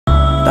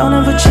Don't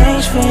ever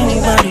change for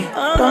anybody.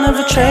 Don't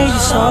ever trade your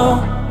soul.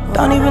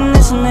 Don't even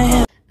listen to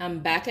him. I'm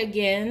back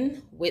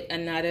again with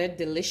another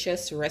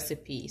delicious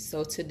recipe.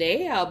 So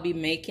today I'll be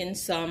making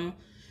some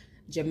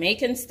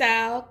Jamaican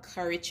style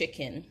curry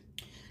chicken.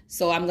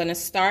 So I'm gonna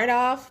start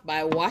off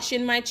by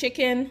washing my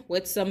chicken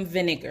with some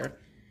vinegar.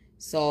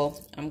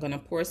 So I'm gonna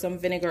pour some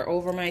vinegar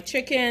over my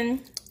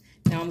chicken.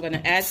 Now I'm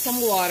gonna add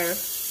some water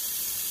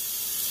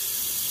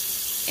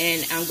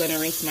and I'm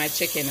gonna rinse my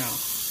chicken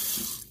out.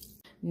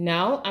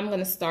 Now I'm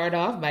gonna start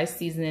off by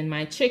seasoning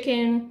my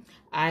chicken.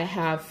 I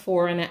have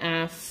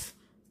 4.5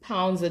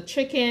 pounds of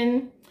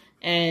chicken,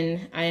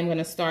 and I am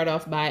gonna start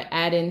off by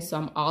adding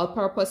some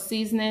all-purpose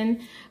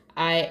seasoning.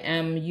 I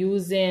am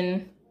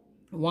using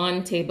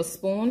 1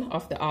 tablespoon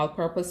of the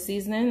all-purpose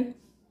seasoning.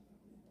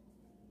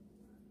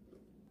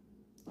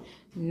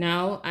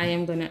 Now I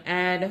am gonna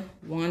add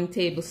 1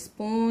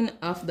 tablespoon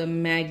of the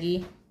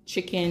Maggi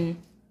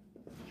chicken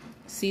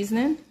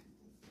seasoning.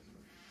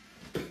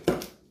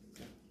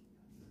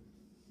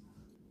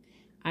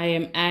 I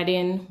am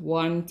adding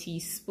 1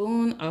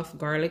 teaspoon of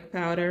garlic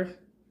powder.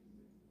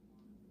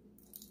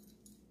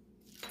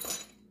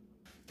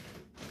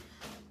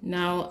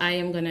 Now I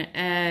am gonna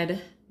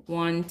add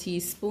 1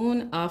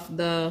 teaspoon of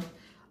the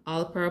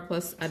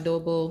all-purpose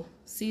adobo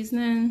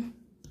seasoning.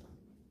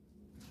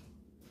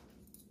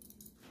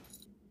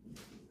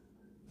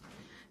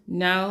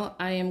 Now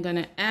I am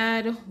gonna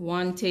add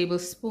 1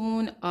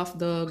 tablespoon of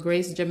the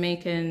Grace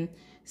Jamaican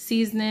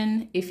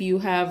seasoning. If you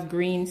have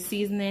green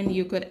seasoning,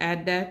 you could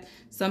add that.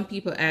 Some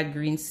people add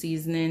green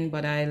seasoning,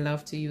 but I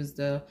love to use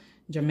the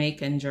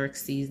Jamaican jerk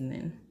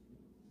seasoning.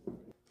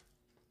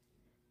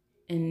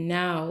 And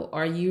now,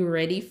 are you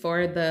ready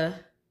for the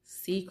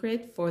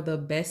secret for the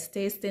best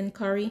tasting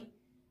curry?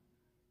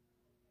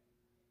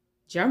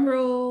 Drum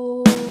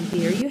roll!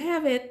 Here you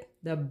have it,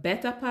 the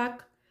Better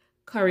Pack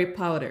curry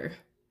powder.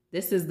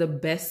 This is the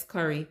best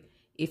curry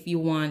if you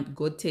want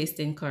good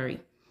tasting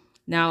curry.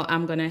 Now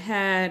I'm gonna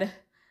add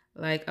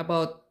like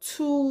about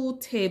 2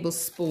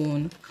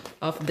 tablespoons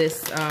of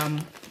this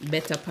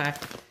Better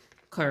Pack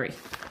curry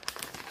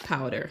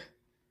powder.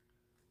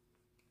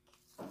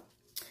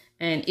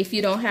 And if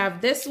you don't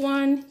have this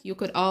one, you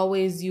could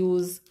always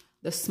use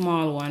the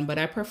small one, but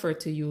I prefer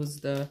to use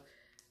this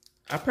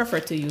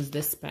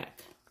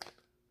pack.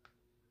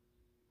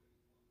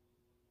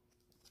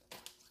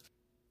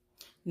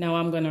 Now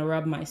I'm gonna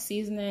rub my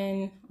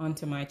seasoning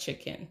onto my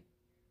chicken.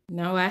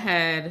 Now I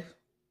had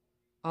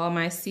all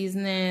my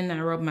seasoning. I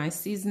rub my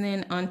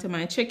seasoning onto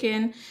my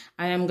chicken.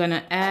 I am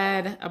gonna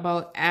add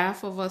about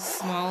half of a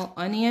small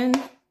onion.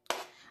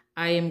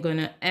 I am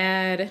gonna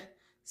add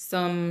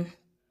some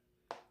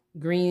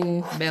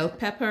green bell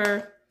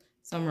pepper,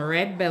 some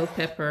red bell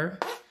pepper.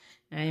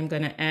 I am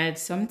gonna add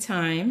some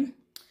thyme.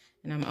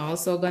 And I'm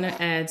also gonna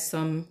add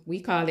some,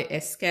 we call it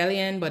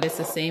scallion, but it's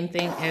the same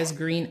thing as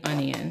green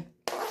onion.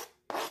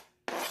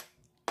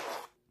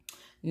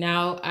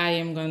 Now I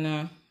am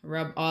gonna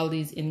rub all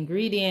these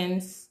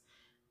ingredients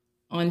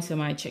onto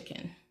my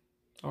chicken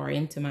or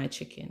into my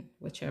chicken,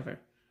 whichever.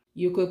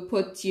 You could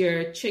put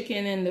your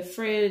chicken in the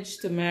fridge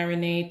to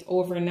marinate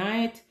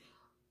overnight,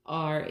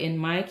 or in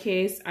my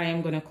case, I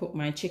am gonna cook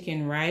my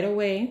chicken right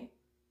away.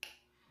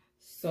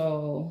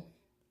 So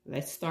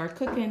let's start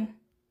cooking.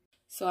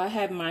 So I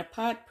have my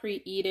pot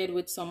preheated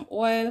with some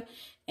oil,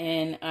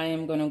 and I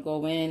am gonna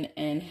go in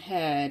and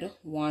add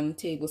 1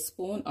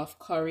 tablespoon of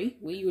curry.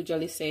 We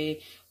usually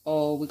say,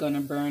 oh, we're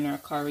gonna burn our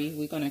curry.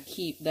 We're gonna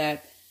keep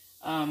that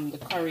the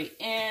curry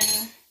in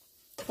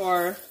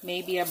for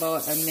maybe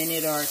about a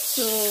minute or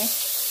 2.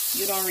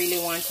 You don't really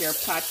want your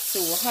pot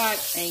too hot,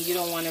 and you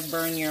don't want to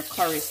burn your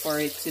curry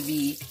for it to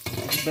be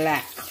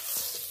black.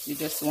 You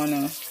just want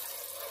to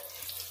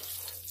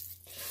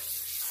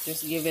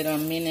just give it a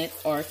minute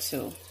or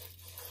 2.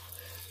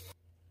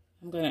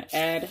 I'm going to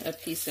add a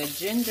piece of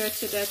ginger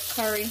to that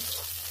curry.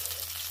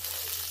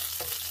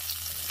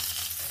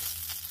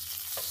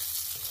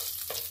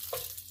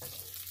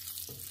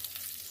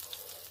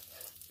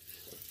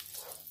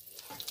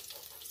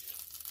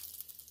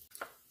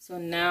 So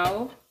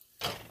now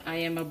I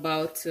am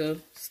about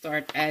to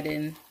start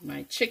adding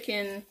my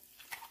chicken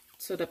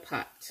to the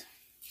pot.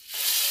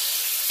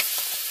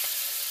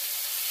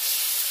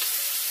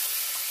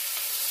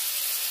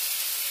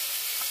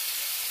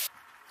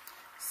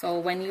 So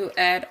when you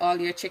add all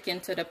your chicken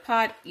to the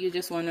pot, you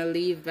just want to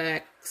leave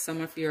back some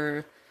of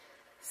your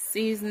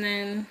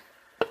seasoning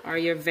or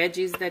your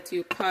veggies that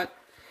you cut.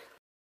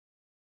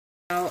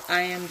 Now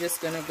I am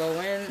just going to go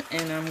in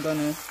and I'm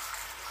going to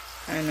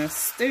kind of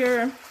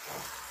stir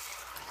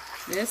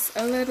this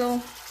a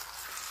little.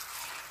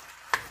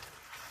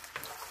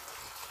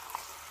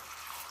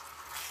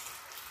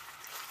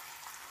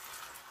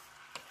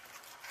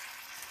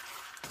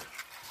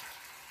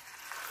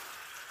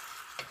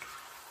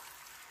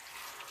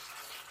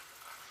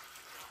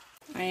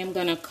 I am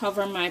going to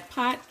cover my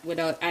pot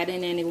without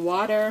adding any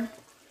water,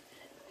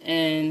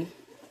 and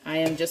I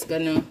am just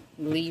going to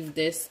leave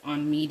this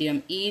on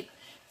medium heat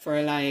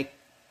for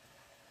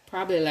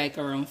probably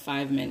around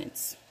 5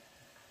 minutes.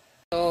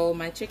 So So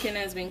my chicken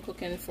has been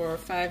cooking for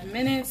 5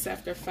 minutes.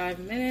 After 5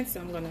 minutes,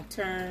 I'm gonna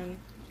turn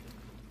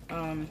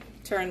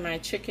my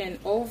chicken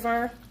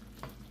over.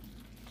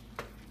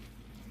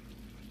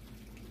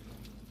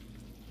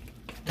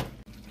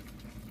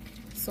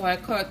 So I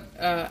cut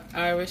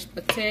Irish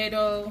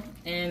potato,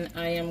 and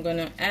I am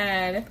gonna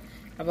add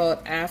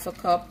about half a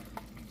cup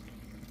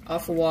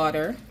of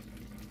water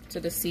to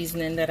the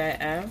seasoning that I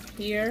have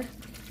here.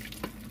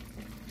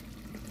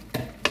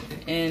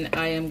 And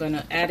I am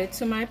gonna add it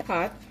to my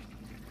pot.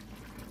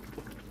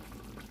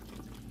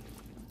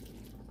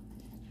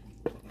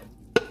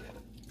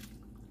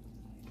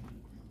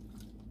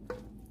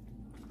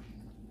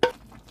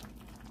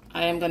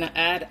 I am gonna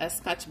add a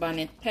Scotch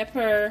bonnet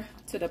pepper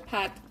to the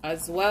pot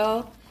as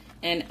well,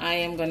 and I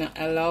am gonna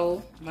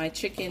allow my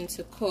chicken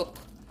to cook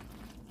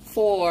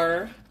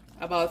for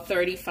about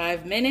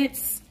 35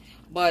 minutes,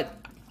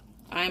 but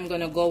I'm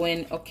gonna go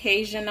in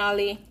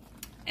occasionally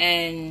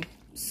and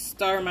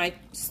stir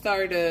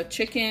the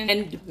chicken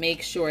and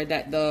make sure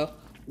that the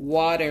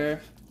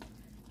water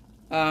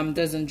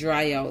doesn't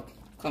dry out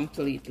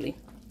completely.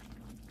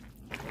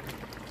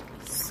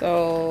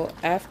 So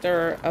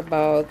after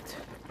about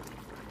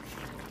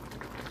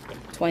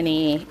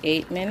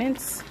 28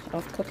 minutes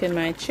of cooking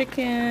my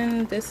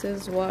chicken, this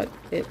is what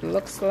it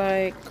looks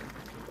like.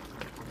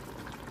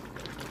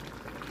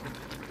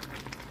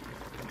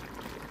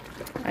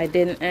 I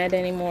didn't add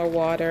any more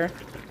water.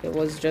 It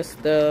was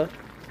just the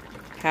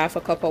half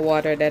a cup of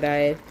water that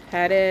I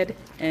added,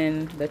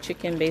 and the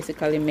chicken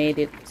basically made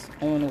its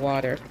own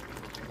water.